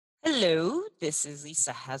Hello, this is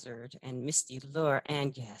Lisa Hazard and Misty Lure,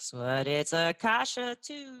 and guess what? It's Akasha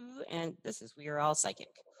too, and this is We Are All Psychic.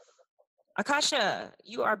 Akasha,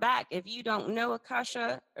 you are back. If you don't know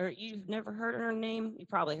Akasha or you've never heard her name, you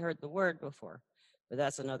probably heard the word before, but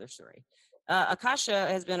that's another story. Akasha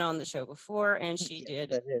has been on the show before, and she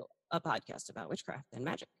did a podcast about witchcraft and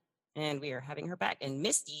magic, and we are having her back. And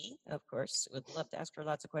Misty, of course, would love to ask her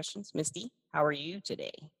lots of questions. Misty, how are you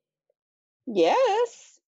today?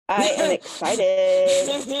 Yes, I am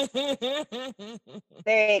excited.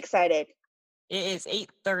 Very excited. It is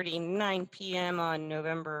 8:39 p.m. on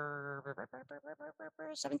November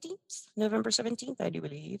 17th. November 17th, I do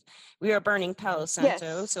believe. We are burning Palo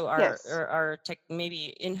Santo, Yes. so our tech, maybe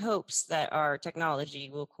in hopes that our technology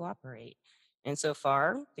will cooperate. And so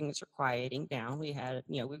far, things are quieting down. We had,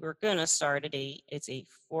 we were gonna start at 8. It's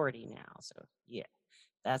 8:40 now. So yeah,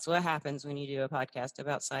 that's what happens when you do a podcast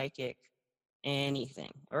about psychic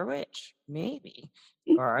anything or witch, maybe.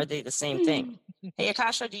 Or are they the same thing? Hey,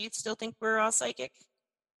 Akasha, do you still think we're all psychic?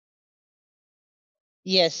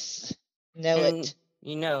 Yes, know And it.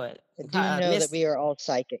 you know it. I do know that we are all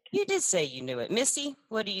psychic. You did say you knew it. Misty,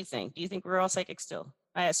 what do you think? Do you think we're all psychic still?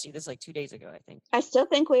 I asked you this like 2 days ago, I think. I still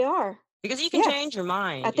think we are. Because you can change your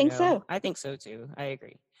mind. I think so. I think so too. I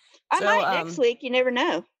agree. I might next week. You never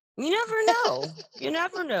know. You never know. You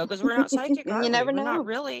never know because we're not psychic. You never know. We're not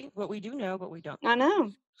really. But we do know, but we don't. I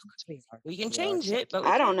know. We can change it, but we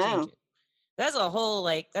I don't can't know. change it. That's a whole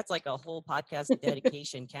that's like a whole podcast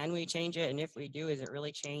dedication. Can we change it? And if we do, is it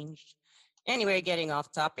really changed? Anyway, getting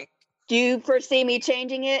off topic. Do you foresee me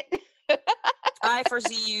changing it? I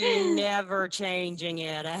foresee you never changing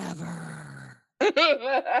it ever.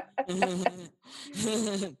 Okay.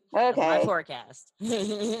 My forecast. All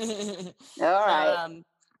right.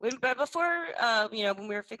 But before, when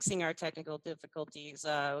we were fixing our technical difficulties,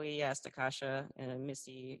 we asked Akasha and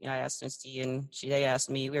Misty. I asked Misty, and they asked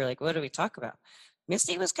me. We were like, "What do we talk about?"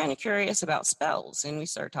 Misty was kind of curious about spells, and we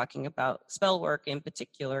started talking about spell work in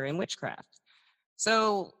particular in witchcraft.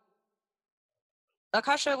 So,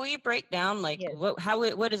 Akasha, will you break down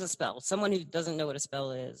what is a spell? Someone who doesn't know what a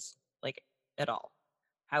spell is, like at all,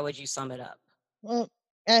 how would you sum it up? Well,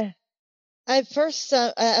 I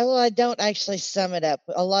don't actually sum it up.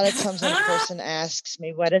 A lot of times when a person asks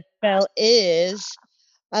me what a spell is,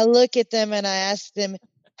 I look at them and I ask them,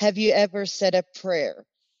 have you ever said a prayer?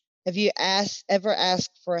 Have you ever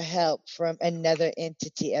asked for help from another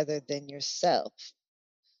entity other than yourself?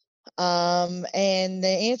 And the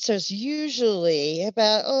answer is usually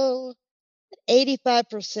about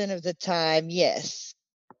 85% of the time, yes.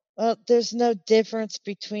 Well, there's no difference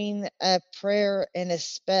between a prayer and a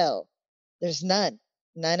spell. There's none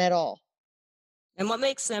at all. And what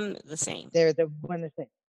makes them the same? They're the one the same.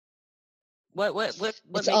 What it's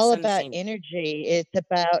makes all them about the same? Energy. It's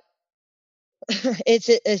about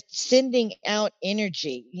it's sending out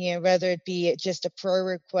energy, whether it be just a prayer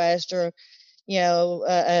request or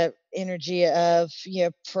energy of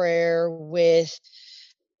prayer with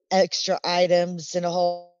extra items and a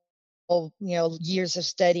whole years of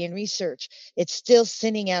study and research. It's still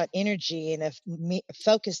sending out energy in a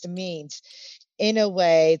focused means in a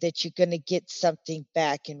way that you're going to get something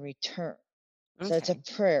back in return. Okay. So it's a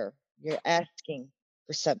prayer. You're asking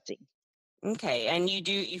for something. Okay, and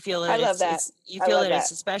you feel that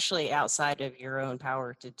it's especially outside of your own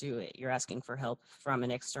power to do it. You're asking for help from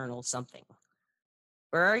an external something.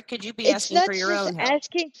 Or could you be asking for your own help? It's not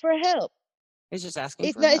just asking for help. It's just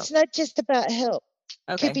asking for help. It's not just about help.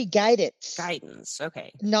 Okay. It could be guidance.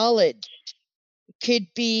 Okay. Knowledge. It could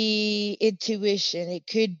be intuition. It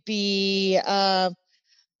could be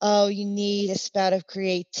you need a spout of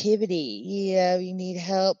creativity. You need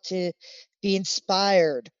help to be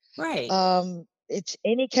inspired. Right. It's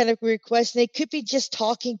any kind of request. And it could be just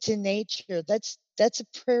talking to nature. That's a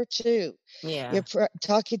prayer too. Yeah. You're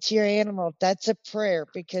talking to your animal. That's a prayer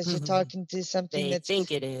because you're talking to something that's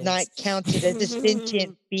not counted as a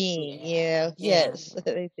sentient being. Yes,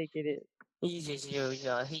 they think it is. He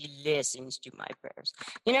listens to my prayers.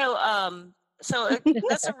 So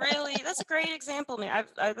that's a great example, man.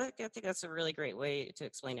 I think that's a really great way to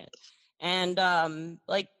explain it. And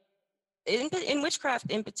in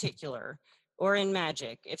witchcraft in particular, or in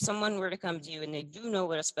magic, if someone were to come to you and they do know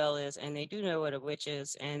what a spell is and they do know what a witch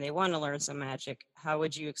is and they want to learn some magic, how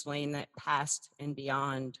would you explain that past and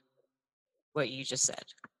beyond what you just said?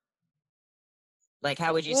 Like,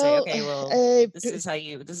 how would you say, okay, well, this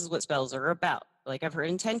is what spells are about. Like, I've heard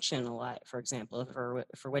intention a lot, for example,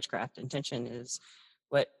 for witchcraft. Intention is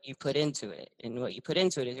what you put into it, and what you put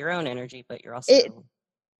into it is your own energy, but you're also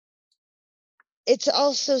It's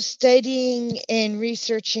also studying and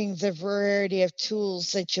researching the variety of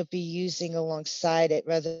tools that you'll be using alongside it,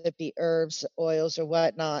 whether it be herbs, oils, or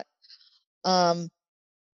whatnot. And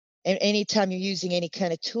anytime you're using any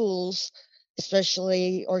kind of tools,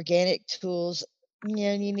 especially organic tools,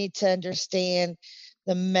 you need to understand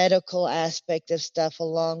the medical aspect of stuff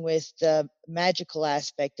along with the magical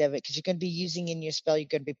aspect of it, because you're going to be using in your spell, you're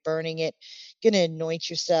going to be burning it, you're going to anoint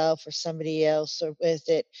yourself or somebody else or with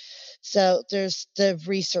it. So there's the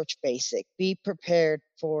research basic. Be prepared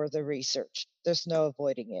for the research. There's no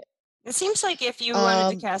avoiding it. It seems like if you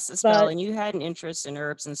wanted to cast a spell and you had an interest in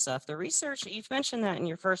herbs and stuff, the research, you've mentioned that in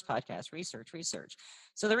your first podcast, research.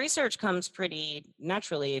 So the research comes pretty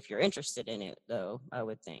naturally if you're interested in it, though, I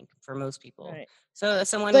would think, for most people. Right. So if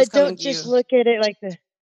someone was But coming don't to you, just look at it like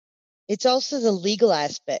it's also the legal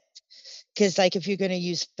aspect. Because like if you're going to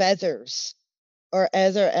use feathers or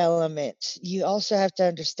other elements, you also have to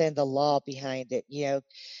understand the law behind it.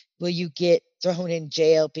 Will you get thrown in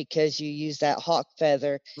jail because you use that hawk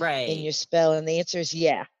feather in right? your spell? And the answer is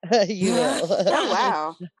yeah, you will. Oh,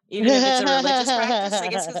 wow. Even if it's a religious practice, I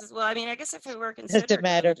guess. Well, I mean, I guess if it were considered Doesn't a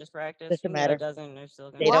matter. religious practice, Doesn't matter. it doesn't. They're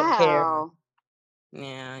still They don't care. Wow.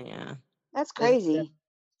 Yeah. That's crazy.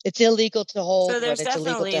 It's illegal to hold So one. there's It's illegal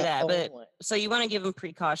definitely to that, own but one. so you want to give them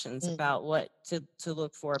precautions Mhm. about what to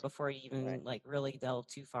look for before you even Right. like really delve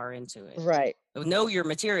too far into it. Right. Know your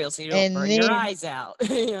material so you don't And burn your then eyes out.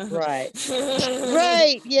 right.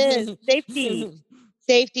 Right. Yes.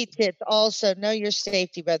 Safety tips also. Know your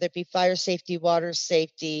safety, whether it be fire safety, water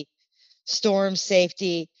safety, storm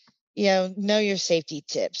safety. Know your safety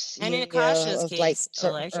tips. And in You Akasha's know, of like case,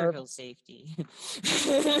 certain electrical safety.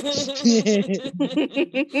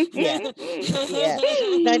 Yeah. Yeah.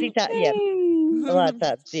 90 times. Yeah. A lot of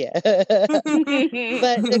times. Yeah.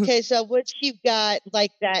 But okay, so once you've got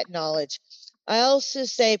like that knowledge, I also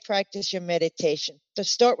say practice your meditation. To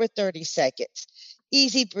start with 30 seconds.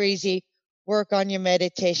 Easy breezy. Work on your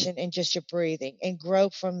meditation and just your breathing and grow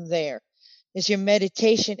from there. As your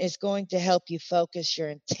meditation is going to help you focus your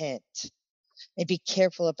intent. And be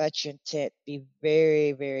careful about your intent. Be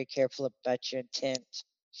very, very careful about your intent.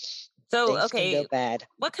 So, Things can go bad.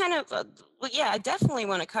 what kind of, well, yeah, I definitely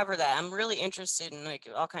want to cover that. I'm really interested in like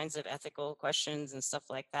all kinds of ethical questions and stuff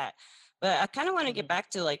like that. But I kind of want to get back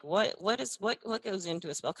to like what goes into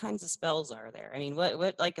a spell? What kinds of spells are there? I mean,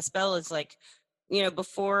 what like a spell is like,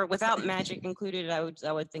 before without magic included, I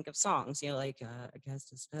would think of songs, like I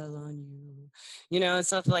cast a spell on you, and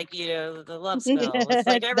stuff like the love spell. It's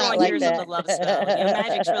like everyone like hears of the that. love spell.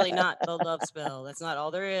 Magic's really not the love spell. That's not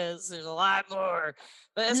all there is. There's a lot more.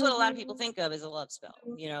 But that's what a lot of people think of as a love spell,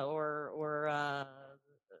 or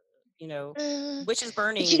witches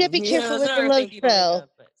burning. But you gotta be careful That's with the another love thing people think spell. of.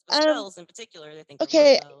 But spells in particular, they think of love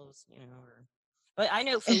Okay. spells, But I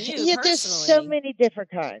know from you Yeah, personally, there's so many different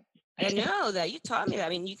kinds. I know that you taught me that. I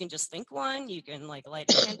mean, you can just think one, you can like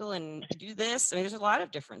light a candle and do this. I mean, there's a lot of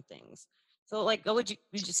different things. So, like, would you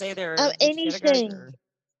say they're anything.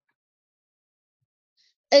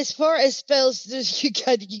 As far as spells, you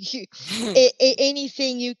got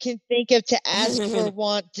anything you can think of to ask for,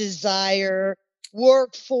 want, desire,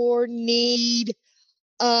 work for, need.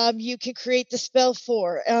 You can create the spell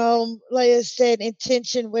for. Like I said,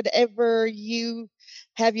 intention, whatever you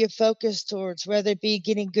have your focus towards, whether it be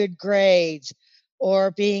getting good grades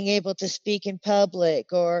or being able to speak in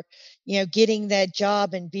public or, getting that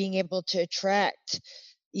job and being able to attract,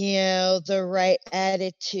 the right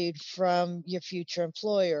attitude from your future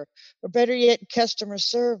employer, or better yet, customer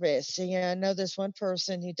service. I know this one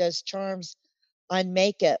person who does charms on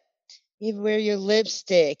makeup. You wear your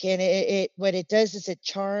lipstick, and it what it does is it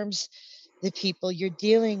charms the people you're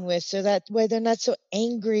dealing with, so that way they're not so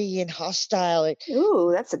angry and hostile.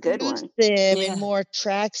 Ooh, that's a good Moves one. them and more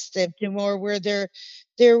attracts them to more where they're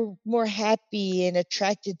more happy and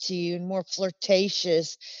attracted to you and more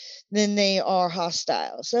flirtatious than they are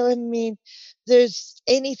hostile. So I mean, there's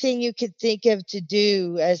anything you could think of to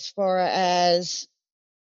do as far as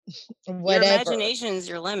Your whatever. imagination's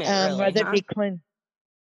your limit, really, Whether it huh? be clean.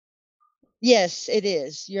 Yes, it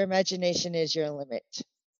is. Your imagination is your limit.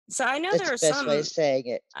 So I know That's there the are best way some. of saying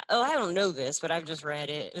it. I don't know this, but I've just read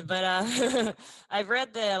it. But I've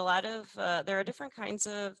read that a lot of there are different kinds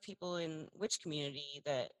of people in witch community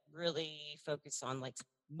that really focus on like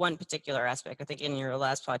one particular aspect. I think in your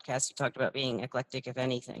last podcast you talked about being eclectic, if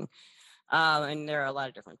anything. And there are a lot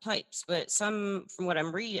of different types, but some, from what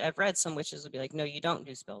I've read, some witches will be like, no, you don't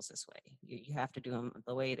do spells this way. You have to do them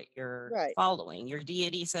the way that you're following. Your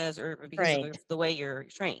deity says, or because of the way you're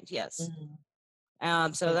trained. Yes.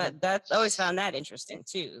 So that I always found that interesting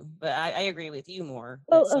too. But I agree with you more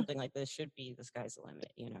that something like this should be the sky's the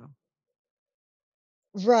limit.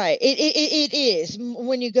 Right. It is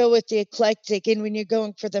when you go with the eclectic and when you're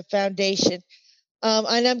going for the foundation.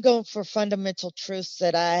 And I'm going for fundamental truths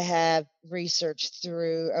that I have researched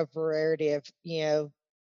through a variety of,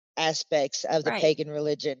 aspects of the Right. pagan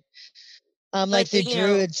religion. Like But the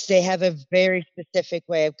Druids, they have a very specific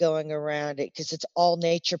way of going around it because it's all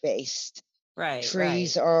nature based. right, right.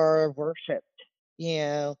 Trees are worshipped, you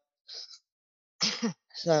know.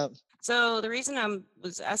 So, So the reason I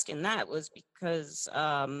was asking that was because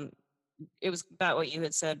it was about what you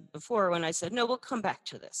had said before when I said, no, we'll come back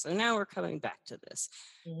to this. So now we're coming back to this.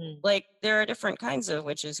 mhm. Like there are different kinds of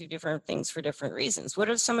witches who do different things for different reasons. What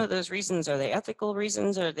are some of those reasons? Are they ethical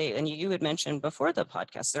reasons? Are they, and you had mentioned before the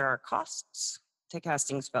podcast, there are costs to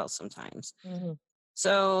casting spells sometimes. Mhm.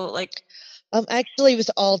 So like, Actually,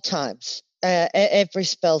 with all times, every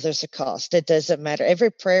spell there's a cost. It doesn't matter.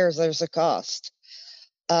 Every prayer there's a cost.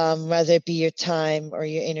 Whether it be your time or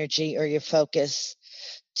your energy or your focus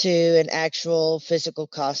to an actual physical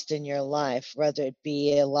cost in your life, whether it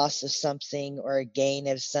be a loss of something or a gain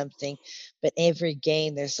of something. But every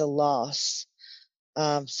gain, there's a loss.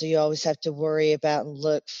 So you always have to worry about and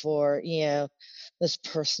look for, this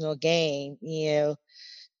personal gain,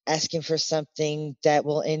 asking for something that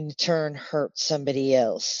will in turn hurt somebody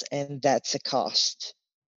else. And that's a cost.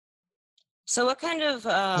 so what kind of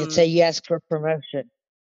You'd say you ask for promotion.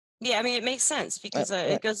 yeah, I mean, it makes sense because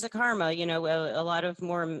it goes to karma. You know, a lot of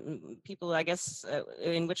more people, I guess,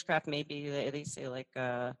 in witchcraft, maybe they say like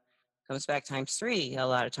comes back times three. A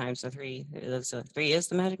lot of times, three is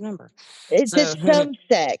the magic number. It's So just some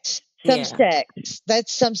sects, yeah,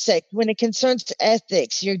 That's some sects. When it concerns to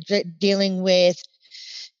ethics, you're dealing with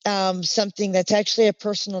something that's actually a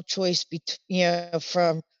personal choice,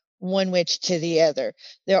 from one witch to the other.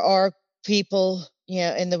 There are people,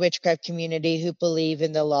 in the witchcraft community who believe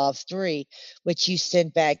in the law of three, which you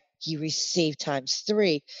send back, you receive times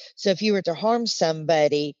three. So if you were to harm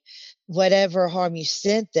somebody, whatever harm you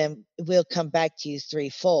sent them will come back to you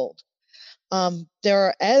threefold. There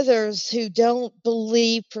are others who don't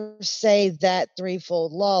believe per se that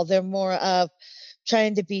threefold law. They're more of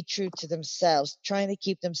trying to be true to themselves, trying to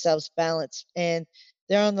keep themselves balanced. And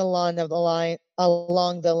they're on the line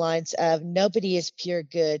along the lines of nobody is pure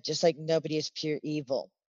good, just like nobody is pure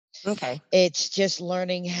evil. okay. It's just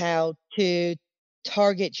learning how to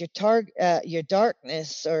target your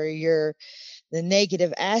darkness or the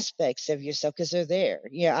negative aspects of yourself because they're there.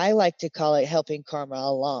 Yeah, I like to call it helping karma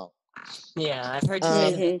along. Yeah, I've heard you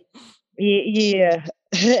say Um, that. Mhm. Yeah,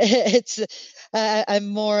 it's I'm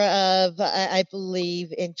more of I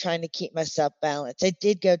believe in trying to keep myself balanced. I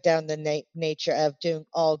did go down the nature of doing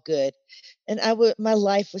all good, and my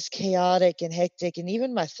life was chaotic and hectic, and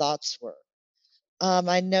even my thoughts were.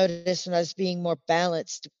 I noticed when I was being more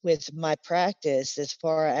balanced with my practice, as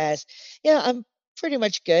far as I'm pretty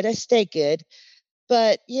much good. I stay good,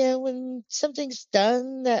 but when something's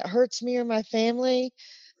done that hurts me or my family,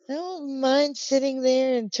 I don't mind sitting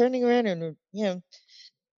there and turning around and,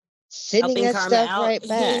 sending Helping that karma stuff out. right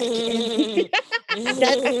back. And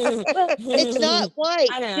that's, well, it's not white.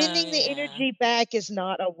 I know. Sending the Yeah, energy back is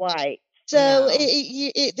not a white. So no.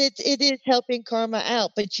 it is helping karma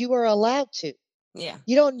out, but you are allowed to. Yeah,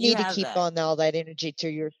 You don't you need to have keep that. on all that energy to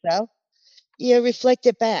yourself. Reflect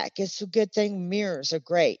it back. It's a good thing. Mirrors are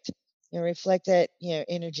great. Reflect that,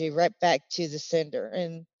 energy right back to the sender,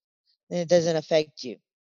 and it doesn't affect you.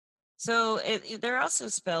 So there are also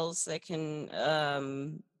spells that can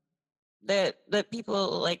that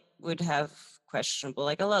people like would have questionable,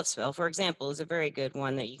 like a love spell, for example, is a very good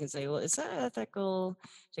one that you can say, well, is that ethical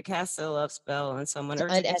to cast a love spell on someone It's or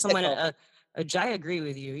to give someone unethical. I agree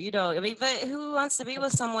with you. You know, I mean, but who wants to be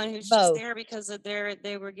with someone who's just Both. there because of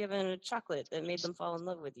they were given a chocolate that made them fall in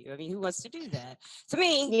love with you? I mean, who wants to do that? To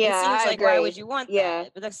me, it Yeah, seems I like why would agree. you want Yeah.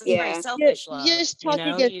 that? But that's very Yeah. selfish You're love, just you talking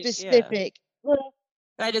know? a Yeah, specific. Well,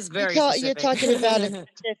 that is very you're specific. talking about a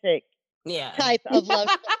specific Yeah. type of love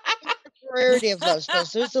spell. There's a variety of love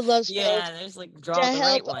spells. There's the love spells Yeah, there's like to draw the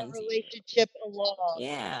right help a one to you. relationship along.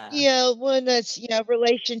 Yeah. One that's,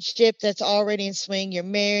 relationship that's already in swing. You're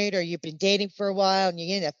married or you've been dating for a while and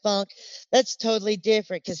you're in a funk. That's totally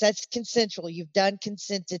different because that's consensual. You've done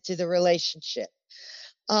consented to the relationship.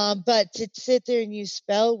 But to sit there and use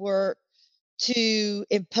spell work to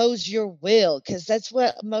impose your will, because that's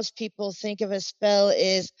what most people think of a spell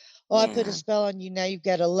is, oh, I put a Yeah. spell on you, now you've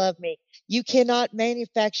got to love me. You cannot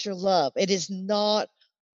manufacture love. It is not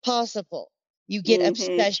possible. You get Mhm.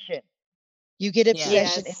 obsession. You get Yeah.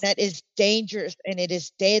 obsession, and Yes. that is dangerous and it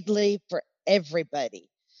is deadly for everybody.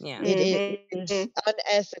 Yeah. It is Mhm.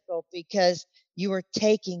 unethical because you are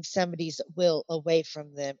taking somebody's will away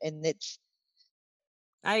from them, and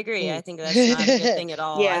I agree. I Mm. think that's not a good thing at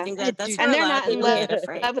all. I Yeah. think I that that's do where And a they're lot of not in people love get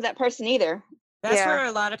afraid. with that person either. That's Yeah. where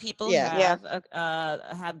a lot of people Yeah.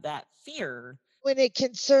 Yeah. have that fear. When it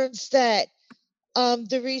concerns that,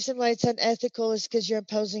 the reason why it's unethical is because you're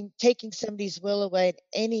taking somebody's will away. And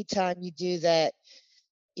anytime you do that,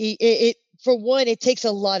 it for one, it takes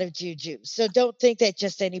a lot of juju. So don't think that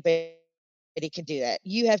just anybody can do that.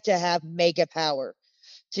 You have to have mega power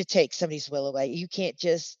to take somebody's will away. You can't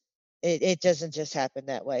just it doesn't just happen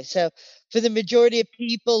that way. So for the majority of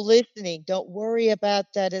people listening, don't worry about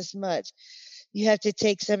that as much. You have to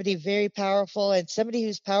take somebody very powerful and somebody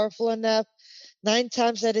who's powerful enough 9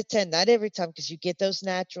 times out of 10, not every time, because you get those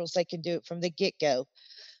naturals that can do it from the get-go.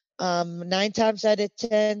 9 times out of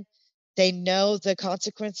 10, they know the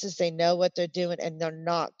consequences, they know what they're doing, and they're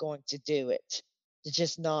not going to do it. It's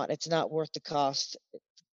just not. It's not worth the cost.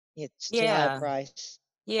 It's too high a Yeah. price.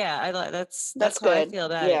 Yeah, I like that's That's how I good. feel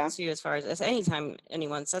about it Yeah. too, as far as anytime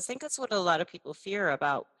anyone says, I think that's what a lot of people fear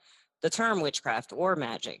about the term witchcraft or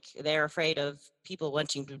magic. They're afraid of people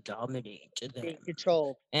wanting to dominate them Being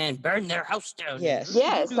controlled. and burn their house down Yes. and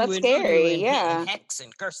Yes, that's voodoo scary. and, and Yeah. hex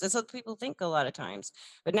and curse. That's what people think a lot of times.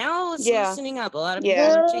 But now it's Yeah. loosening up. A lot of people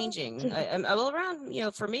Yeah. are changing. Well,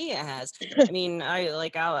 around, for me, it has. I mean, I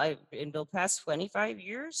in the past 25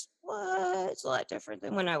 years, what? It's a lot different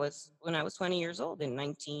than when I was 20 years old in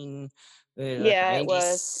Yeah, it 90,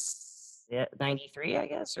 was. 93, I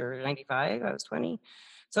guess, or 95. I was 20.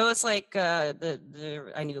 So it's like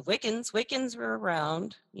the I knew Wiccans. Wiccans were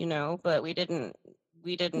around, but we didn't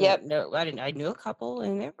Yep. know. I knew a couple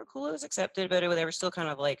and they were cool. It was accepted, but they were still kind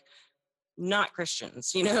of like not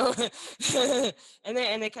Christians, and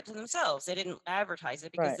they kept to themselves. They didn't advertise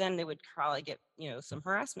it because Right. then they would probably get some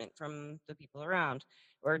harassment from the people around,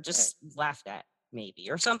 or just laughed at maybe,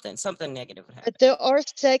 or something negative would happen. But there are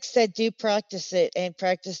sects that do practice it and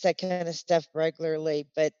practice that kind of stuff regularly,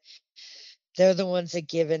 but they're the ones that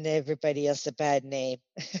giving everybody else a bad name.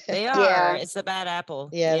 They are. Yeah. It's the bad apple.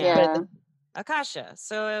 Yeah, Yeah. Akasha,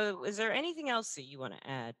 so is there anything else that you want to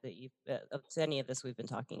add that to any of this we've been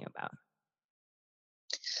talking about?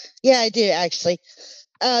 Yeah, I do actually.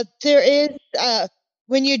 There is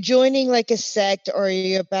when you're joining like a sect or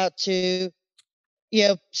you're about to,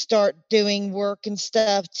 start doing work and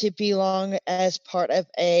stuff to belong as part of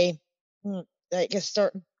like a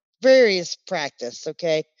start various practice.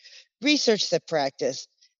 Okay, research the practice.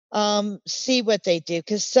 See what they do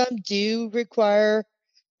because some do require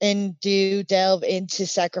and do delve into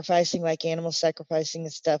sacrificing, like animal sacrificing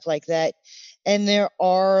and stuff like that. And there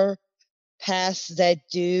are paths that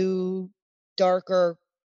do darker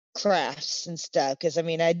crafts and stuff. Because I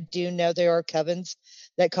mean, I do know there are covens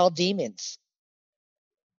that call demons.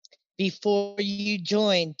 Before you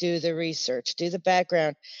join, do the research, do the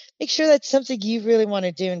background, make sure that's something you really want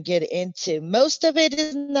to do and get into. Most of it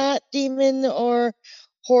is not demon or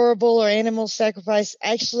horrible or animal sacrifice.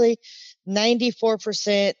 Actually,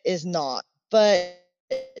 94% is not. But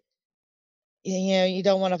you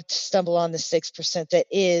don't want to stumble on the 6% that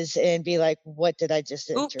is and be like, what did I just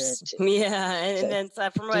enter Oops. into? Yeah, and So then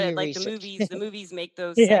from do what your like the research. movies make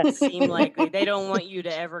those Yeah. sects seem like they don't want you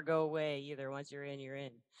to ever go away either. Once you're in, you're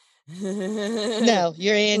in. No,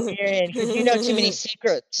 you're in because you know too many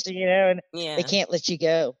secrets, and they Yeah, can't let you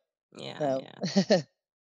go. yeah, So yeah.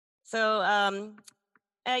 So,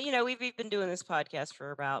 we've been doing this podcast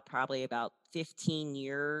for probably about 15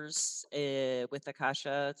 years with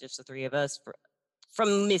Akasha, just the three of us,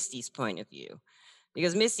 from Misty's point of view,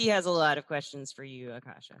 because Misty has a lot of questions for you,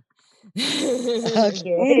 Akasha.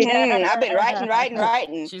 okay. I've been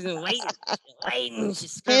writing. She's been waiting.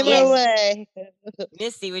 She's Hammer scribbling. away.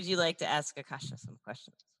 Misty, would you like to ask Akasha some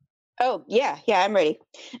questions? Oh, yeah, I'm ready.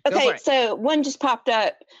 Go for Okay, it. so one just popped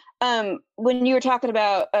up. When you were talking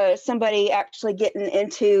about somebody actually getting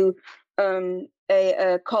into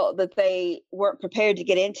a cult that they weren't prepared to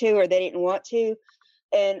get into or they didn't want to,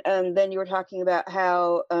 and then you were talking about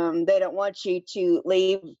how they don't want you to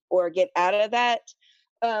leave or get out of that.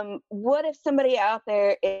 What if somebody out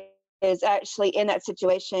there is actually in that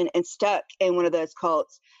situation and stuck in one of those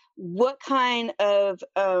cults? What kind of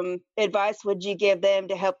advice would you give them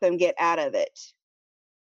to help them get out of it?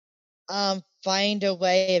 Find a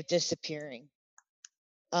way of disappearing.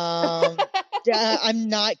 I'm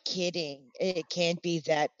not kidding. It can't be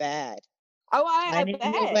that bad. Oh, I Finding a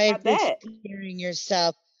bet. way I of bet. disappearing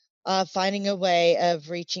yourself, finding a way of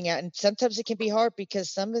reaching out. And sometimes it can be hard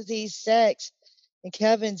because some of these sects and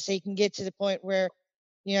covens, they can get to the point where,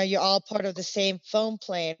 you're all part of the same phone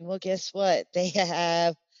plan. Well, guess what? They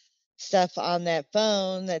have stuff on that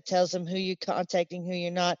phone that tells them who you're contacting, who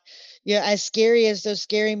you're not. As scary as those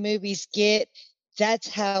scary movies get, That's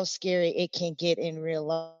how scary it can get in real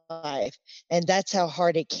life. And that's how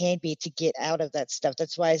hard it can be to get out of that stuff.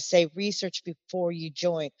 That's why I say research before you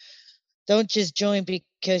join. Don't just join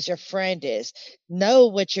because your friend is. Know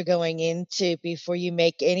what you're going into before you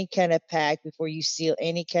make any kind of pact, before you seal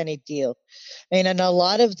any kind of deal. And in a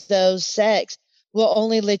lot of those sects will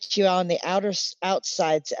only let you on the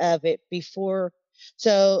outsides of it before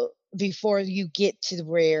you get to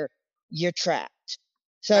where you're trapped.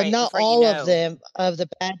 So Right, not before you all of know. them of the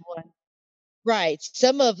bad ones. Right.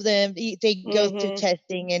 Some of them they go through Mm-hmm.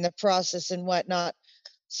 testing and the process and whatnot.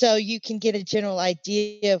 So you can get a general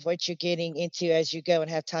idea of what you're getting into as you go and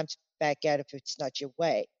have time to back out if it's not your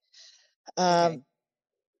way. Okay.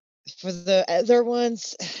 For the other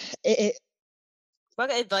ones, it,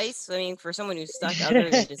 What advice, I mean, for someone who's stuck other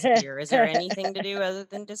than disappear? Is there anything to do other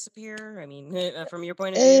than disappear? I mean, from your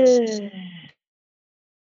point of view?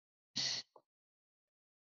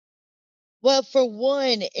 well, for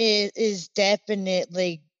one, it is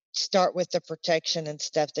definitely start with the protection and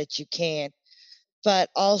stuff that you can, but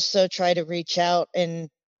also try to reach out and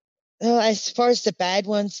as far as the bad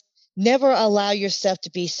ones, never allow yourself to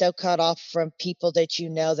be so cut off from people that you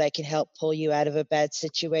know that can help pull you out of a bad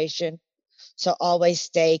situation. So always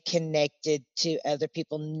stay connected to other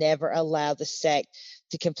people. Never allow the sect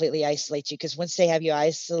to completely isolate you because once they have you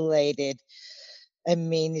isolated, I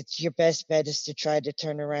mean, it's your best bet is to try to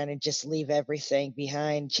turn around and just leave everything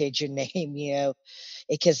behind, change your name,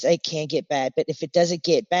 because it can get bad. But if it doesn't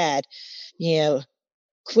get bad, you know,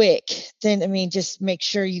 quick, then I mean, just make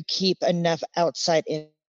sure you keep enough outside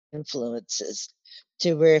influences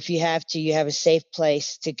to where if you have to, you have a safe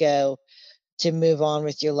place to go to move on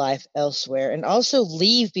with your life elsewhere. And also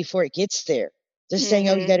leave before it gets there. Just saying,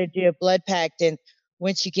 oh, you Mm-hmm. got to do a blood pact. And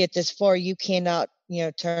once you get this far, you cannot,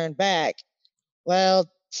 turn back. Well,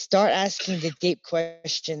 start asking the deep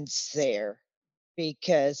questions there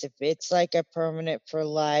because if it's like a permanent for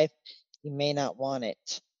life, you may not want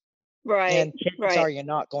it. Right. And chances Right. are you're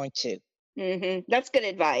not going to. That's good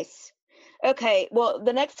advice. Okay, well,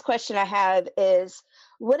 the next question I have is,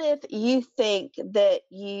 what if you think that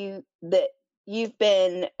you've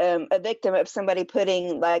been a victim of somebody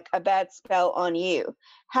putting like a bad spell on you?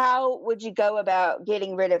 How would you go about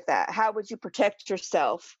getting rid of that? How would you protect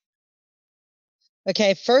yourself?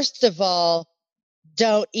 Okay, first of all,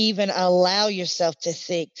 don't even allow yourself to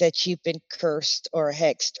think that you've been cursed or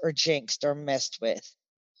hexed or jinxed or messed with.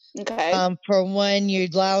 Okay. For one, you're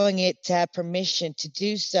allowing it to have permission to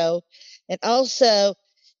do so. And also,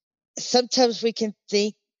 sometimes we can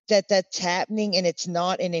think that that's happening and it's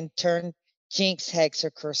not, and in turn, jinx, hex,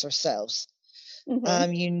 or curse ourselves.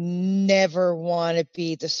 Hmm. You never want to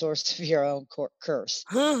be the source of your own curse.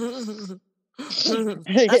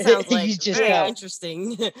 That sounds like You just very Yeah. don't.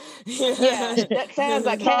 interesting. Yeah. That sounds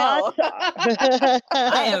like Thoughts hell.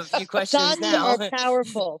 I have a few questions thoughts are now.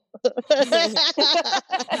 powerful.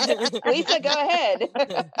 Lisa, go ahead.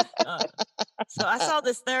 Uh, so I saw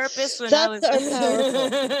this therapist when I Thoughts was. are powerful.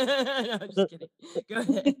 No, I'm just kidding. Go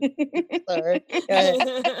ahead. Sorry. Go ahead.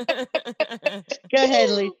 Go ahead,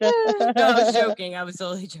 Lisa. No, I was joking. I was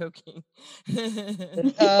totally joking.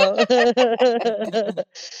 Oh.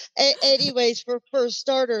 Anyways, for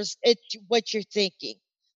starters, it's what you're thinking.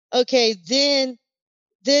 Okay, then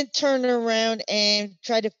turn around and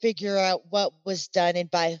try to figure out what was done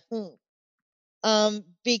and by whom.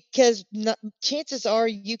 Because chances are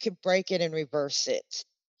you can break it and reverse it.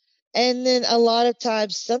 And then a lot of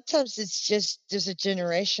times, sometimes it's just there's a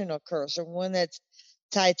generational curse or one that's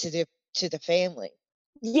tied to the family.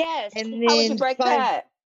 Yes. And How would you then break by that?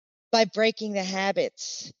 by breaking the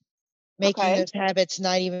habits, making Okay. those habits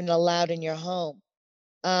not even allowed in your home.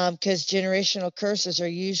 Because generational curses are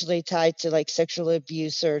usually tied to like sexual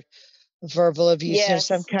abuse or verbal abuse or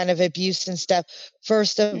some Yes. kind of abuse and stuff.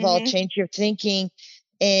 First of all, Hmm. change your thinking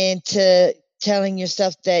into telling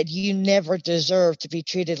yourself that you never deserve to be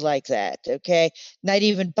treated like that. Okay. Not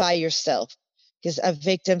even by yourself. Because a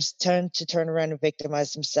victim's turn around and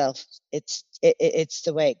victimize themselves. It's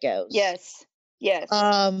the way it goes. Yes. Yes.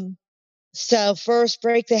 Um, so first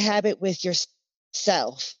break the habit with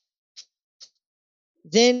yourself,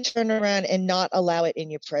 then turn around and not allow it in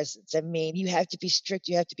your presence. I mean, you have to be strict,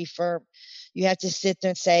 you have to be firm. You have to sit there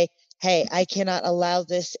and say, hey, I cannot allow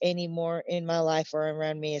this anymore in my life or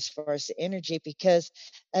around me as far as the energy, because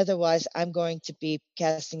otherwise I'm going to be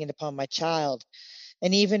casting it upon my child.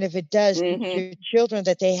 And even if it does, teach Hmm. your children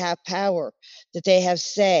that they have power, that they have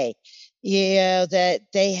say, that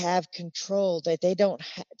they have control, that they don't,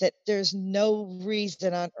 that there's no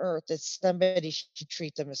reason on earth that somebody should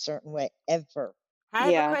treat them a certain way ever. I have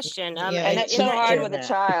a Yeah. question. Yeah, And in, that's in so keep that, hard in, doing with a that.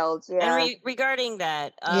 child. and Yeah. regarding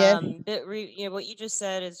that, Yeah. what you just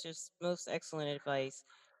said is just most excellent advice.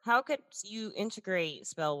 How could you integrate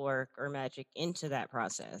spell work or magic into that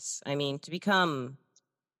process? I mean, to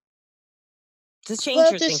change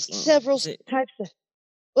Well, your there's thinking. several Is it types of.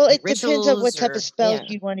 Well, like it depends on what rituals type of or spells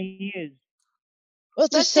you want to use. Well,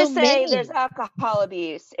 there's Let's so just say there's many. alcohol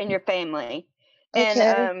abuse in your family,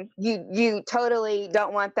 and Okay. you totally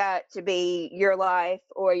don't want that to be your life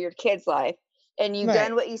or your kid's life, and you've Right.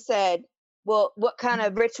 done what you said. Well, what kind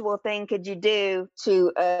of ritual thing could you do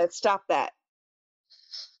to stop that?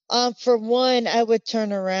 For one, I would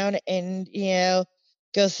turn around and,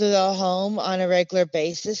 go through the home on a regular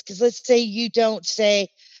basis. Because let's say you don't say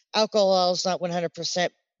alcohol is not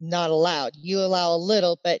 100% not allowed. You allow a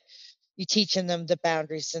little, but you teaching them the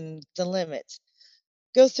boundaries and the limits.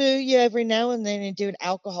 Go through you every now and then and do an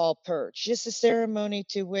alcohol purge, just a ceremony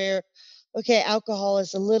to where, okay, alcohol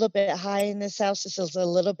is a little bit high in this house. This is a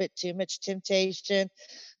little bit too much temptation.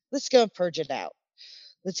 Let's go and purge it out.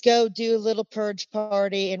 Let's go do a little purge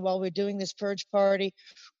party. And while we're doing this purge party,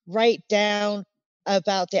 write down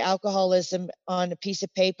about the alcoholism on a piece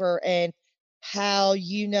of paper and how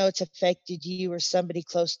you know it's affected you or somebody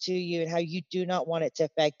close to you and how you do not want it to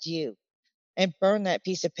affect you. And burn that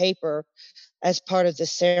piece of paper as part of the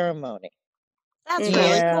ceremony. that's Okay.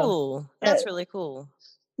 really Yeah. cool. That's really cool.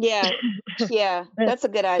 Yeah. Yeah. But, That's a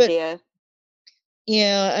good but idea.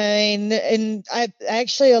 yeah, and I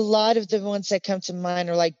actually a lot of the ones that come to mind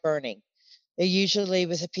are like burning. They're usually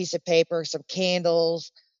with a piece of paper, some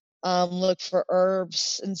candles. Look for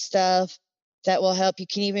herbs and stuff that will help. You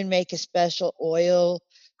can even make a special oil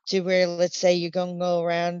to where, let's say, you're going to go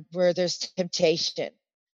around where there's temptation.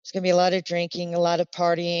 There's going to be a lot of drinking, a lot of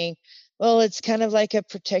partying. Well, it's kind of like a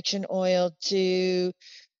protection oil to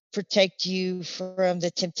protect you from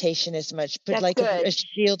the temptation as much. Put That's like a good.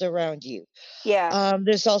 shield around you. Yeah.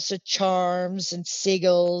 There's also charms and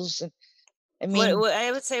sigils, and I mean, What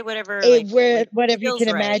I would say whatever like whatever you feels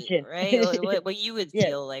can right, imagine. right? What you would Yeah,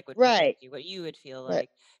 feel like would right, protect you, what you would feel right, like.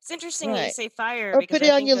 It's interesting that you right. say fire Or because put I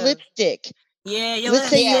it on think your of lipstick. your Let's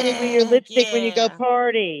say you Yeah. only wear your lipstick. lipstick when you go Yeah.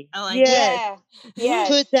 party. I like Yes. Yeah. that. Yes.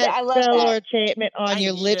 Put that I love spell or that. enchantment on I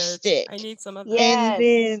your need it. I lipstick. need some of that. And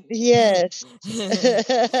Yes. then, yes.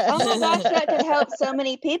 Oh my gosh, that could help so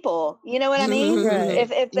many people. You know what I mean? Right.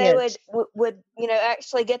 If they Yes. would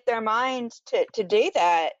actually get their mind to do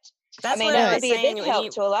that. I That's mean, what that I would was be a saying big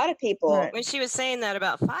help to a lot of people. Right. when she was saying that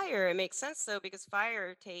about fire. It makes sense though because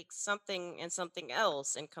fire takes something and something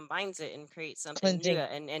else and combines it and creates something new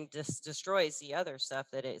Cleansing. and just destroys the other stuff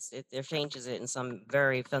that it changes it in some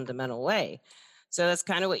very fundamental way. So that's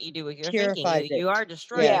kind of what you do with your thinking. Purifies You it. are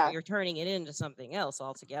destroying it, Yeah. but you're turning it into something else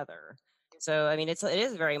altogether. So I mean, it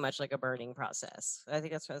is very much like a burning process. I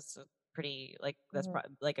think that's a pretty that's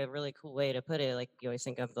like a really cool way to put it. Like you always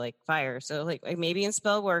think of like fire. So like maybe in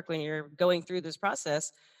spell work when you're going through this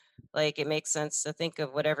process, like it makes sense to think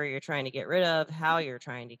of whatever you're trying to get rid of, how you're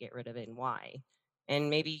trying to get rid of it, and why. And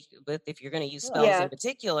maybe if you're going to use spells Yeah. in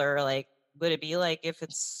particular, like would it be like if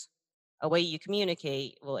it's a way you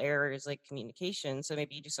communicate? Well, air is like communication, so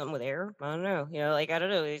maybe you do something with air. I don't know. I don't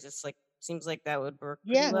know. It's just like seems like that would work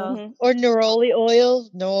pretty Yeah. well. Mhm. Or neroli oil.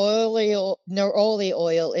 Neroli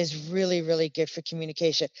oil is really, really good for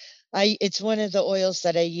communication. It's one of the oils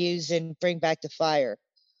that I use in Bring Back the Fire.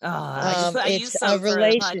 Oh, I used It's some a for the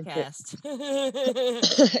relationship. podcast. I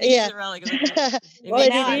used Yeah. it really because it What Well,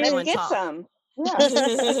 makes now I'm it gonna everyone get talk. some.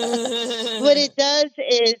 Yeah. what it does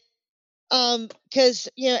is because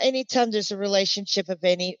anytime there's a relationship of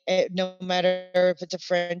any no matter if it's a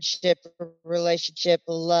friendship, a relationship,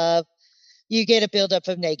 a love, you get a buildup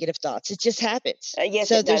of negative thoughts. It just happens. Yes,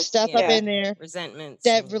 So it there's does. stuff up Yeah. in there Resentments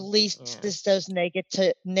that and releases those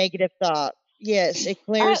negative thoughts. Yes, it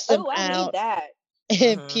clears them I need out that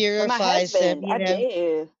and for my purifies them, husband. I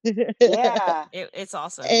do. Yeah. it's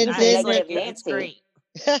awesome. And He's a then negative It's Nancy. great.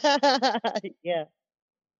 yeah.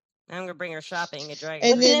 I'm gonna bring her shopping at Dragon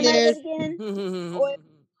And What's the then name of there's it again? Oil?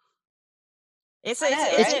 it's I know,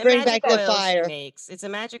 it's it's a right? Bring Back magic the oil she Fire. makes. It's a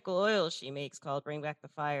magical oil she makes called Bring Back the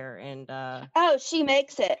Fire, and Oh, she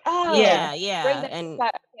makes it. Oh, yeah, bring back the and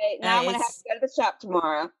shop. Okay, now I'm gonna have to it's go to the shop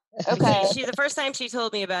tomorrow. Okay. she the first time she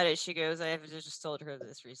told me about it, she goes, I have just told her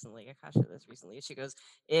this recently, Akasha this recently. She goes,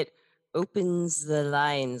 it opens the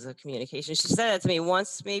lines of communication. She said that to me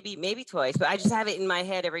once, maybe twice, but I just have it in my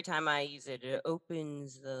head every time I use it. It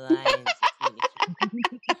opens the lines of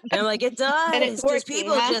communication. And I'm like, it And it's does, because working,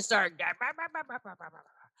 people huh? just start and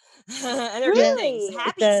they're good things, Really?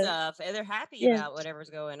 happy does. stuff, and they're happy Yeah. about whatever's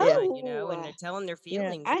going Yeah. on, and they're telling their Yeah.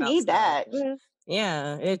 feelings I about need stuff. that.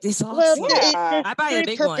 Yeah, it's Well, awesome. Yeah. I buy a three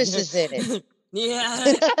big one. purposes in it.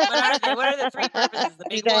 Yeah. What are they? What are the three purposes? The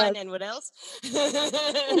big one and what else?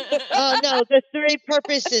 Oh no, the three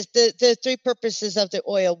purposes, the three purposes of the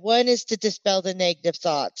oil. One is to dispel the negative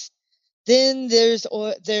thoughts. Then there's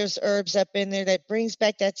herbs up in there that brings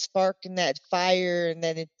back that spark and that fire and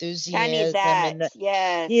that I need enthusiasm that. and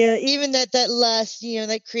Yes. even that lust,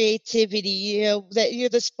 that creativity, that you're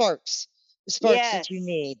the sparks that you Yes.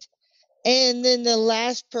 need. And then the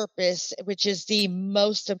last purpose, which is the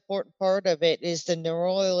most important part of it, is the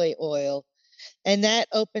neroli oil. And that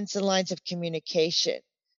opens the lines of communication.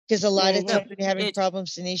 Because a lot of No, times when you're having it.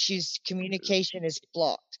 problems and issues, communication is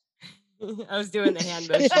blocked. I was doing the hand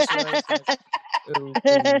motion. She always does. Opens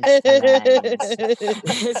lines.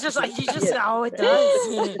 It's just like you just it does.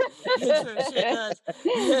 It sure shit does.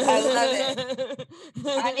 I love it.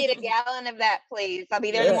 I need a gallon of that, please. I'll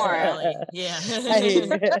be there Yes, tomorrow. really. Yeah.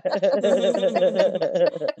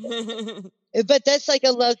 But that's like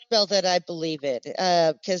a love spell that I believe in,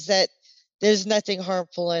 because there's nothing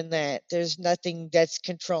harmful in that. There's nothing that's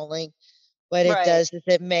controlling. What it Right. does is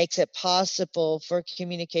it makes it possible for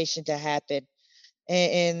communication to happen,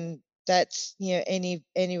 and that's any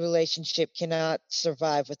relationship cannot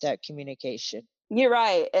survive without communication. You're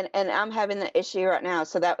right. And I'm having the issue right now,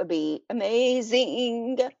 so that would be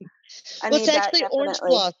amazing. I Well, it's need that actually orange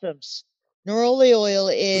definitely. blossoms. Neroli oil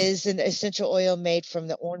is an essential oil made from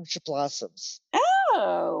the orange blossoms.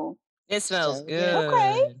 Oh, It smells So, good. yeah.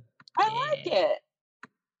 okay. I like it.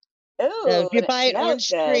 So Oh, if you buy an no, orange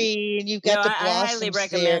good. tree and you've got No, the I highly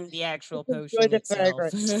blossoms there, recommend the actual just enjoy potion the itself.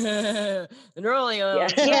 fragrance. The neroli oil Yeah,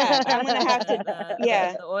 is yeah, I'm gonna have to.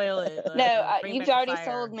 Yeah. the oil is No, bring you've back the already fire.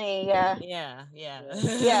 sold me. Yeah, Yeah, yeah.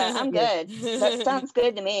 yeah, I'm Yes. good. That sounds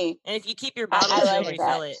good to me. And if you keep your I bottle, she'll like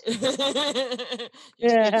refill that. it.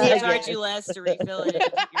 Yeah, She'll Yeah. charge you less to refill it if you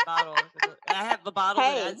keep your bottle. I have the bottle,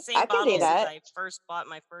 Hey, the same I can do bottle since that. I first bought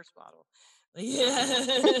my first bottle. Yeah.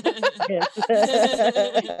 Yes.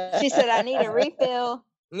 She said I need a refill.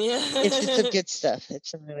 Yeah. It's just some good stuff.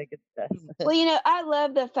 It's some really good stuff. Well, I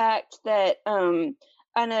love the fact that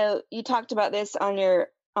I know you talked about this on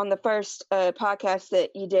the first podcast that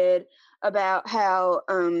you did about how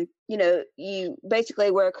you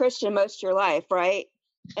basically were a Christian most of your life, right?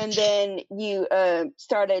 And then you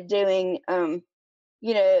started doing the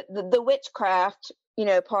witchcraft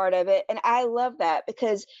part of it, and I love that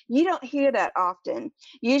because you don't hear that often.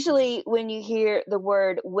 Usually when you hear the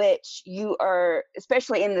word witch, you are,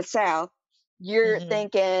 especially in the South, you're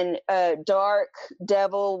thinking dark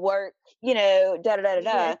devil work, da da da da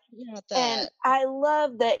da. Not And that. I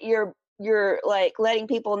love that you're like letting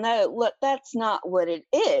people know, look, that's not what it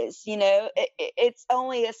is. It's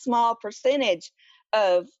only a small percentage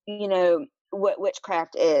of what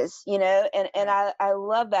witchcraft is, and I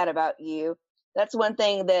love that about you. That's one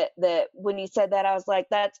thing that when you said that, I was like,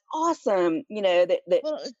 that's awesome, that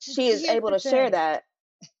Well, she is here's able the to share thing. that.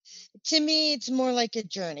 To me, it's more like a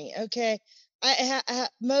journey. Okay,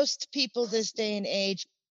 most people this day and age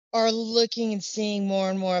are looking and seeing more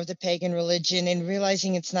and more of the pagan religion and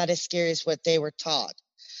realizing it's not as scary as what they were taught.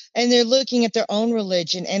 And they're looking at their own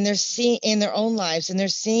religion and they're seeing in their own lives and they're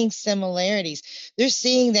seeing similarities. They're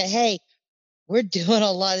seeing that, hey, we're doing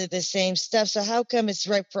a lot of the same stuff. So how come it's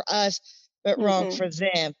right for us, but wrong for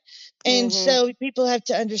them? And so people have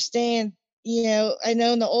to understand, I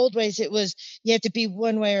know in the old ways it was, you have to be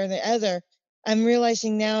one way or the other. I'm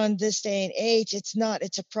realizing now in this day and age, it's not,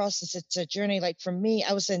 it's a process. It's a journey. Like for me,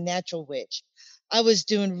 I was a natural witch. I was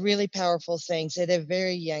doing really powerful things at a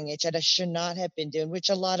very young age that I should not have been doing, which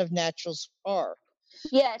a lot of naturals are.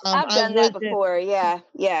 Yes, I've I done that wasn't, before. Yeah.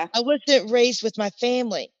 I wasn't raised with my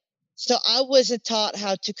family. So I wasn't taught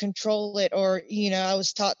how to control it, or, I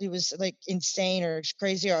was taught it was like insane or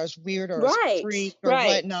crazy, or I was weird or a freak or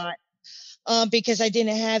Right. whatnot. Because I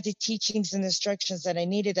didn't have the teachings and instructions that I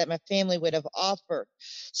needed that my family would have offered.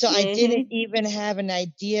 So I didn't even have an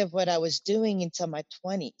idea of what I was doing until my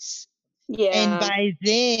 20s. And Yeah. by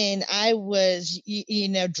then I was,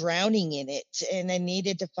 drowning in it, and I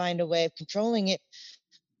needed to find a way of controlling it.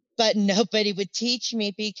 But nobody would teach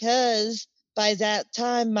me because by that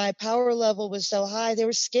time my power level was so high, they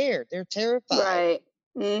were scared. They're terrified. Right.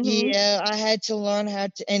 Yeah, I had to learn how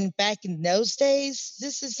to, and back in those days,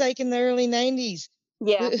 this is like in the early 90s.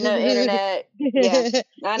 Yeah, no internet. Yeah,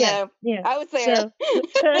 I know. Yeah. I was there. So,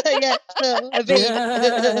 yeah, so I mean,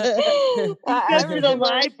 you I go to the remember.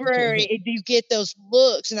 library and you get those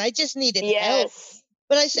looks, and I just needed help. Yes.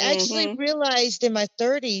 But I actually realized in my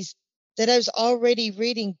 30s that I was already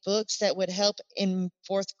reading books that would help in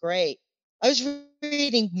 4th grade. I was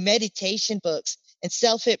reading meditation books and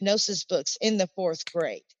self-hypnosis books in the 4th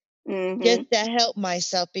grade just to help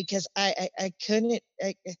myself, because I couldn't,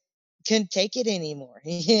 couldn't take it anymore.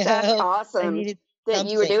 You That's know, I awesome needed that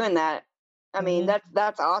you were something. doing that. I mean, Hmm.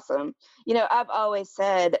 that's awesome. I've always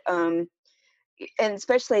said, and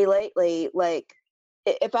especially lately, like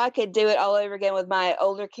if I could do it all over again with my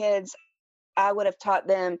older kids, I would have taught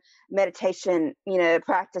them meditation,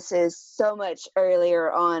 practices so much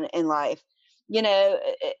earlier on in life.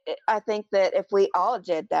 I think that if we all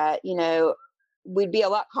did that, we'd be a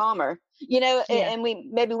lot calmer, Yeah, and we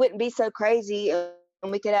maybe wouldn't be so crazy, and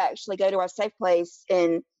we could actually go to our safe place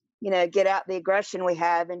and, get out the aggression we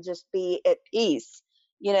have and just be at peace.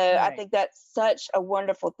 I right. think that's such a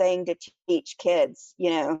wonderful thing to teach kids.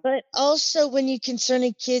 But also, when you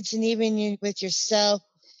concerning kids and even with yourself,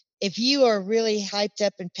 if you are really hyped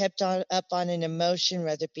up and pepped up on an emotion,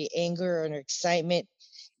 whether it be anger or an excitement,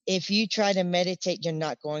 if you try to meditate, you're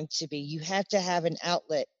not going to be. You have to have an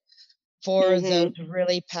outlet for those Mhm.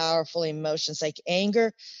 really powerful emotions, like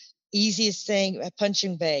anger. Easiest thing, a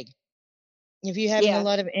punching bag. If you're having a Yeah.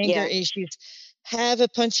 lot of anger Yeah. issues, have a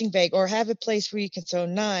punching bag or have a place where you can throw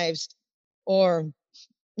knives or,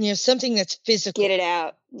 something that's Get physical, it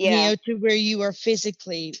out. Yeah. to where you are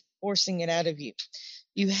physically forcing it out of you.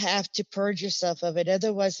 You have to purge yourself of it.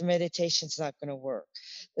 Otherwise, the meditation's not going to work.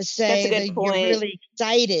 Let's That's a say good that you're point. really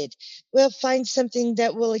excited. Well, find something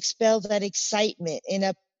that will expel that excitement in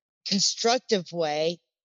a constructive way.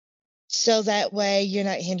 So that way you're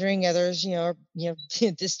not hindering others, or,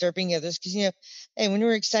 disturbing others. Cause, hey, when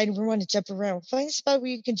we're excited, we want to jump around. Find a spot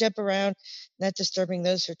where you can jump around, not disturbing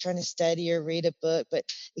those who are trying to study or read a book, but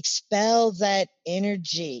expel that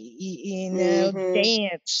energy, Mhm.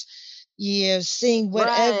 dance, sing Run.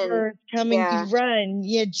 whatever is coming, you Yeah. run,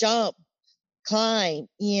 jump, climb,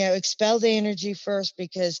 expel the energy first,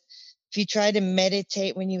 because if you try to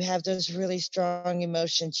meditate when you have those really strong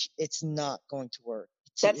emotions, it's not going to work.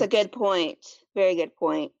 That's a It's good point. Very good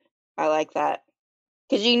point. I like that.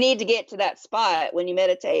 Because you need to get to that spot when you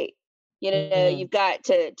meditate. Mhm. You've got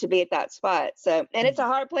to be at that spot. So, and it's a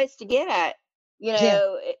hard place to get at. Yeah,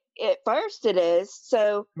 At first it is.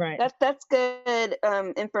 So right. that's good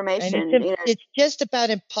And information. it's just about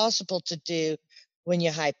impossible to do when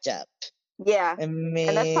you're hyped up. Yeah, I and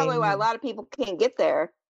that's probably why a mean, lot of people can't get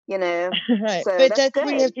there. right. So But that's that's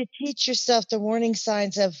where you have good. to teach yourself the warning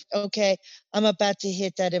signs of, okay, I'm about to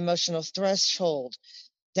hit that emotional threshold,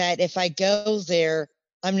 that if I go there,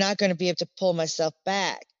 I'm not going to be able to pull myself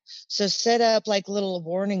back. So set up like little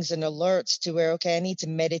warnings and alerts to where, okay, I need to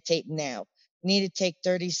meditate now. I need to take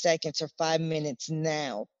 30 seconds or 5 minutes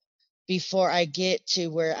now before I get to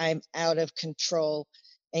where I'm out of control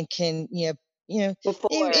and can,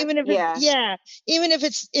 Before, even if it's, yeah. yeah, even if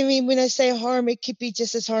it's, I mean, when I say harm, it could be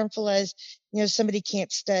just as harmful as, somebody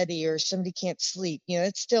can't study or somebody can't sleep.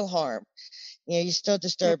 It's still harm. You're still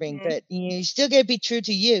disturbing, Mhm. but you still got to be true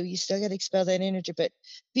to you. You still got to expel that energy, but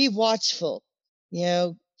be watchful, you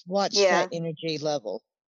know, watch that Yeah. energy level,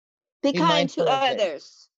 Be be kind to mindful of it.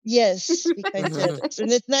 others. Yes, be kind to others.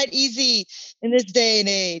 And it's not easy in this day and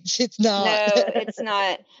age. It's not. No, it's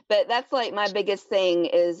not. But that's like my biggest thing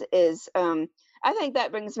is I think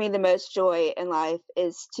that brings me the most joy in life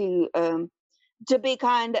is to be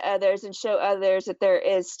kind to others and show others that there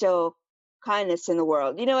is still kindness in the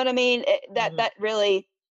world. You know what I mean? Mhm. That really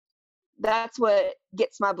that's what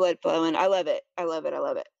gets my blood flowing. I love it. I love it. I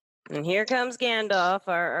love it. And here comes Gandalf,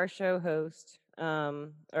 our show host,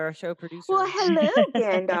 or our show Well, producer. hello, The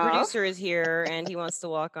Gandalf. producer is here and he wants to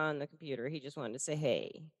walk on the computer. He just wanted to say,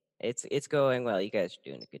 "Hey, it's going well. You guys are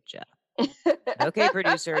doing a good job." Okay,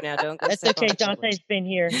 producer, now don't go That's step on okay. the keyboard. Dante's been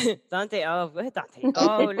here. Dante, oh, Dante.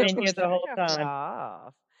 Oh, Dante's look been here who's the trying to whole show me time.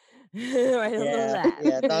 off. Right, a little Yeah, laugh.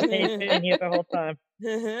 yeah. Dante's been here the whole time.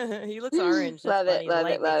 He looks orange. That's Love it. funny. The Love it.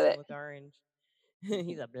 light Love makes him it. look orange.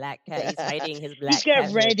 He's a black cat. He's hiding his He's black got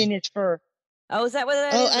cat red hood. in his fur. Oh, is that what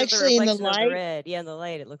that Oh, is? Or the actually, in the reflection of the light, red? Yeah, in the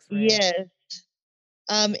light, it looks red. yes.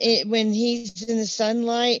 Okay. When he's in the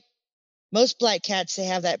sunlight, most black cats, they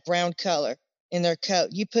have that brown color in their coat.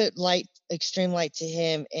 You put light, extreme light to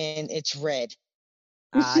him, and it's red.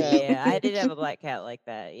 So Yeah. I did have a black cat like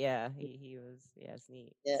that. Yeah, he was. Yeah, it's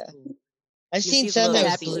neat. It's yeah, cool. I've You can seen see the some little that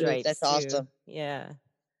was tabby blue. stripes That's too. awesome. Yeah.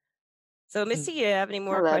 So, Mm. Missy, you have any I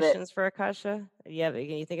more love it. questions for Akasha? Yeah, can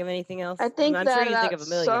you think of anything else? I think I'm sure that you can think of about a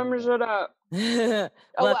million, sums it up. but Oh, we'll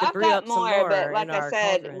well, have to I've brew got up some more, but more in like I our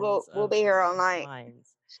said, cauldrons we'll of be here all night. minds.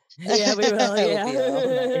 Yeah, we will. We'll Yeah. be here all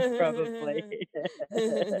night, probably.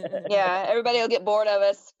 Yeah, everybody will get bored of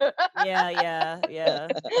us. Yeah.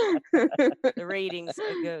 The ratings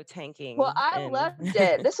go Well, tanking, I and loved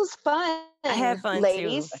it. This was I had fun, fun too.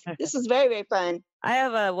 ladies. This was very, very fun. I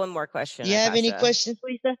have one more Do question, you have any Akasha. questions,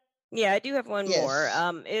 Lisa? Yeah, I do have one more.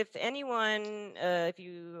 Yes. If anyone's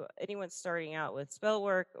starting out with spell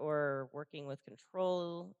work or working with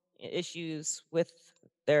control issues with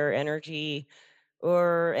their energy,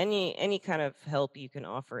 or any kind of help you can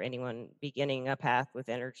offer anyone beginning a path with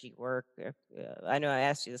energy work. I know I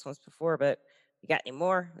asked you this once before, but you got any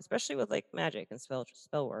more, especially with like magic and spell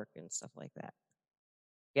work and stuff like that?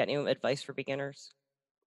 You got any advice for beginners?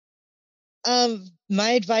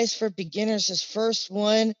 My advice for beginners is first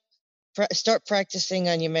one, start practicing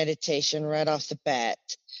on your meditation right off the bat.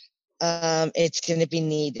 It's going to be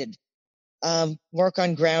needed. Work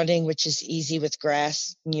on grounding, which is easy with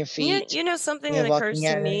grass in your feet. Something that occurs Walking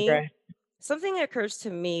to out in the me. grass. Something that occurs to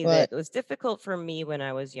me What? that was difficult for me when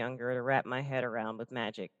I was younger to wrap my head around with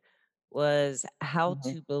magic was how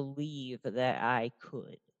Mhm. to believe that I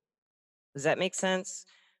could. Does that make sense?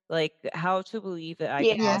 Like how to believe that I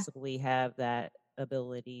could Yeah. possibly have that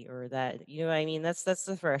ability or that, you know what I mean? That's the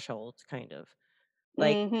threshold kind of.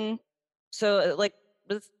 Like Mm-hmm. so like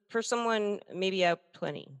for someone maybe I'm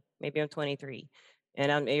 20, maybe I'm 23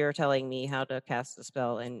 and you're telling me how to cast a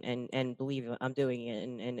spell and believe I'm doing it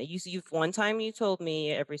and you've one time you told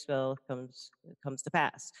me every spell comes to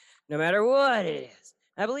pass no matter what it is.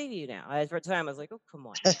 I believe you now. For the time I was like, oh come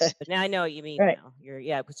on now. But now I know what you mean Right. now.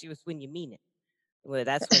 Yeah, but it's when you mean it. Well,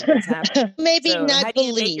 that's when things happen. Maybe So not how do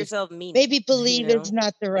you make believe. yourself mean it? Maybe You believe is know,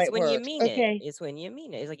 not the it's right when you word. mean it. Okay. It's when you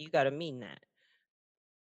mean it. It's like you got to mean that.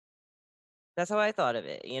 That's how I thought of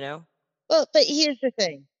it. You know. Well, but here's the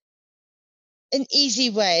thing. An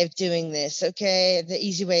easy way of doing this, okay? The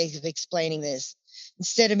easy way of explaining this.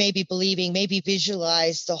 Instead of maybe believing, maybe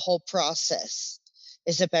visualize the whole process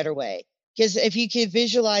is a better way. Because if you can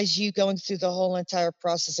visualize you going through the whole entire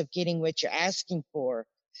process of getting what you're asking for,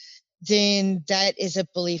 then that is a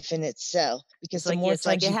belief in itself. Because the more It's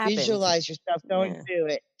like times it you happened. visualize yourself going Yeah. through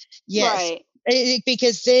it, yes, Right.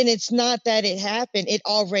 because then it's not that it happened, it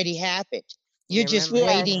already happened. You're You just remember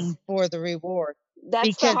it. Yeah. Yes. waiting for the reward.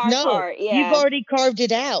 That's the Because hard no, part. you've Yeah. already carved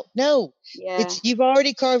it out. No, Yeah. you've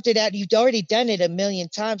already carved it out. You've already done it a million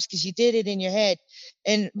times because you did it in your head.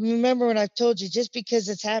 And remember when I've told you, just because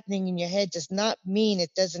it's happening in your head does not mean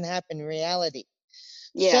it doesn't happen in reality.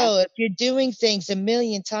 Yeah. So if you're doing things a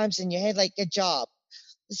million times in your head, like a job,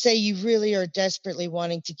 say you really are desperately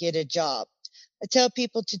wanting to get a job. I tell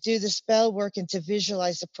people to do the spell work and to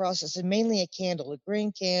visualize the process, and mainly a candle, a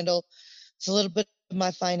green candle. It's a little bit of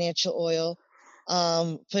my financial oil.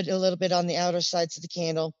 Put a little bit on the outer sides of the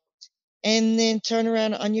candle, and then turn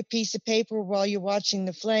around on your piece of paper while you're watching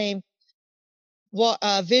the flame.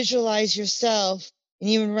 Visualize yourself, and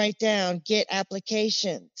even write down, get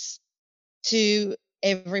applications to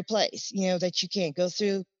every place that you can go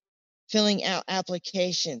through, filling out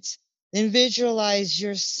applications. Then visualize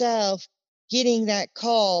yourself getting that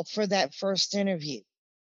call for that first interview.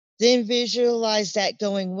 Then visualize that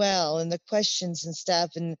going well and the questions and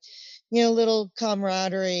stuff and, little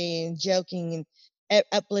camaraderie and joking and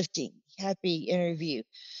uplifting, happy interview.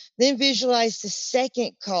 Then visualize the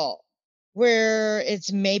second call where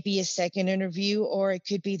it's maybe a second interview, or it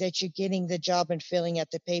could be that you're getting the job and filling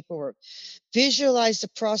out the paperwork. Visualize the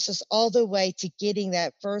process all the way to getting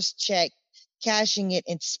that first check, cashing it,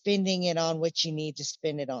 and spending it on what you need to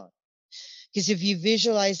spend it on. Because if you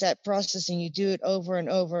visualize that process and you do it over and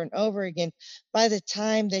over and over again, by the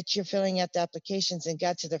time that you're filling out the applications and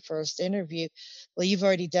got to the first interview, well, you've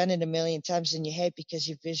already done it a million times in your head because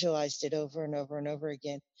you visualized it over and over and over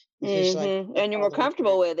again. You visualized Mm-hmm. it And you're all more the way through.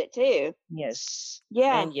 comfortable with it too. Yes.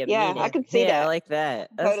 Yeah. And you Yeah. mean I it. can see Yeah, I that. like that.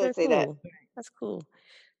 That's Totally so see that. cool. That's cool.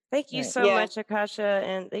 Thank you Right. so Yeah. much, Akasha,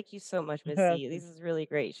 and thank you so much, Missy. This is a really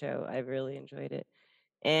great show. I really enjoyed it.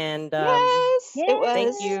 And Yes, it thank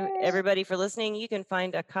was. you, Yay! everybody, for listening. You can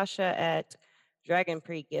find Akasha at Dragon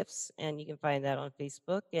Pre Gifts, and you can find that on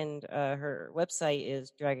Facebook. And her website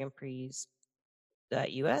is dragonprees.us,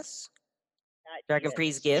 Yes. Yes.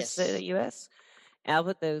 dragonpreesgifts.us. I'll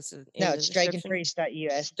put those in No, the it's description.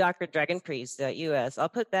 dragonpriest.us. Dr. Dragonpriest.us. I'll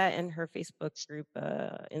put that in her Facebook group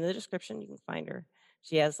in the description. You can find her.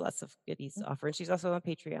 She has lots of goodies to offer, and she's also on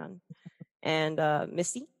Patreon. And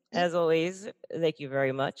Misty, as always, thank you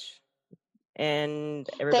very much. And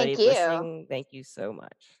everybody Thank you. listening, thank you so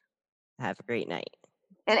much. Have a great night.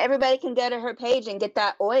 And everybody can go to her page and get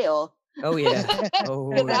that oil. Oh, yeah.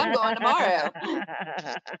 Oh, Because I'm yeah. going tomorrow.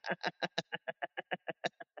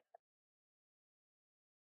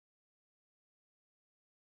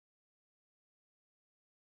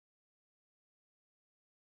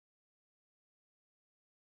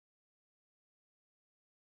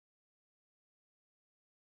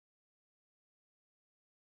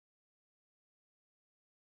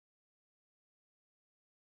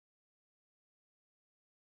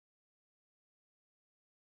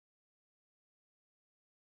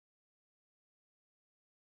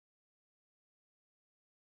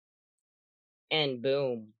 and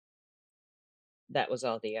boom, that was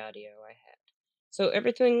all the audio I had. So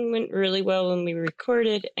everything went really well when we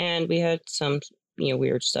recorded, and we had some,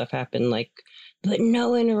 weird stuff happen, but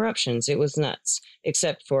no interruptions. It was nuts,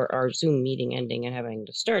 except for our Zoom meeting ending and having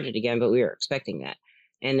to start it again, but we were expecting that.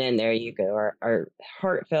 And then there you go. Our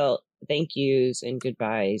heartfelt thank yous and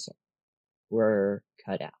goodbyes were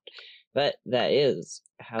cut out. But that is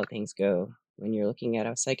how things go when you're looking at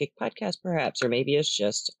a psychic podcast, perhaps, or maybe it's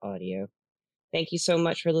just audio. Thank you so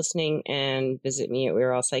much for listening, and visit me at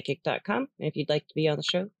we'reallpsychic.com. And if you'd like to be on the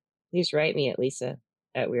show, please write me at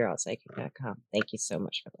lisa@we'reallpsychic.com. Thank you so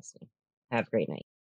much for listening. Have a great night.